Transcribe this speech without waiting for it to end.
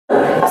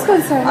was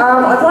going to say.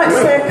 I'd like to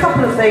say a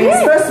couple of things.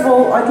 Yeah. First of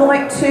all, I'd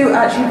like to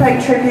actually pay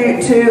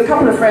tribute to a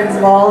couple of friends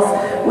of ours,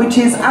 which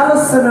is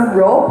Alison and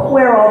Rob.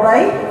 Where are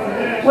they?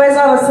 Where's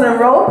Alison and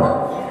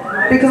Rob?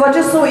 Because I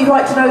just thought you'd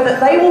like to know that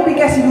they will be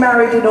getting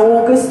married in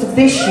August of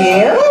this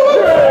year.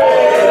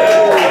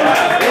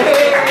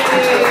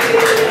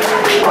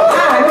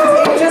 And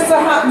it just so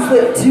happens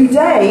that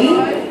today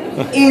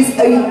is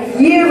a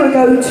year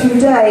ago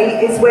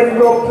today is when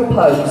Rob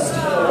proposed.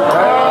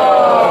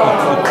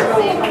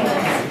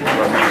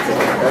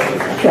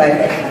 Okay,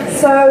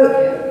 so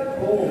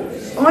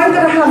I'm going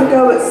to have a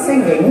go at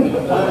singing.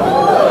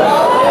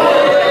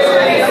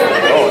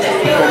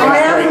 I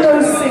am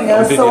no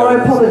singer, so I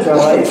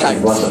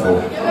apologise. Wonderful.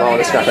 Well,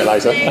 let's scrap it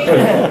later.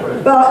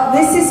 But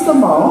this is for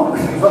Mark.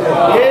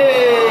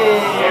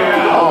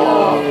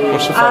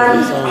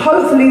 And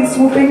hopefully this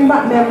will bring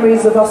back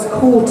memories of us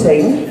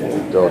courting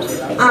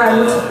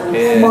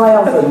and my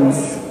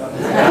ovens.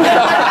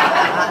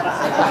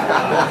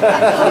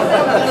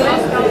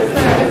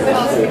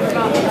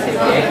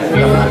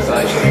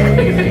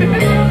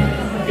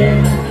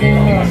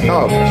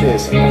 Oh,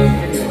 cheers.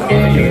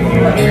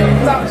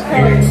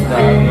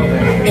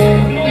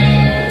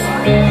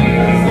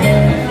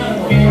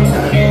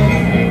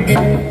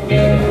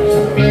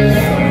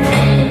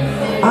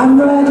 I'm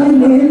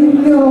riding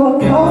in your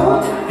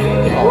car.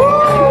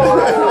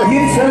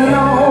 You turn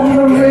on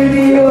the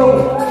radio.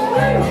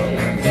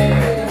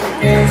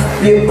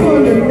 You're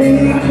pulling me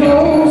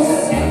close.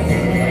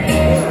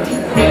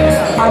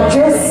 I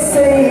just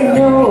say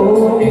no.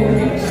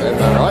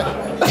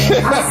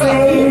 I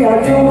say I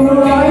don't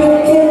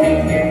like it,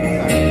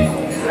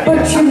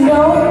 but you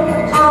know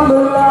I'm a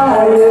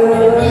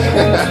liar.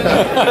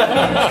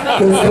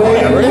 'Cause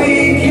when we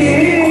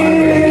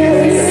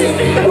kiss,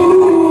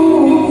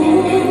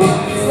 ooh,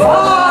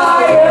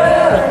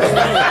 fire.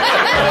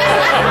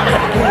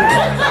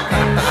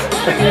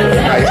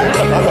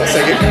 I'm not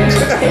singing.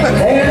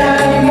 And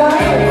at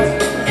night,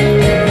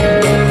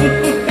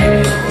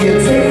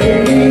 you're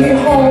taking me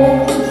home.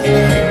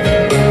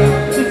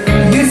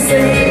 You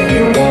say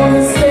you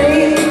wanna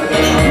stay.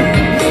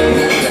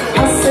 I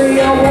say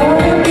I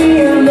wanna be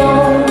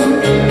alone.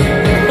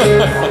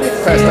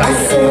 First I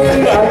say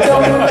I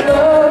don't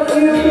love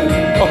you,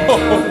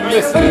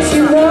 but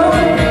you know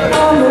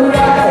I'm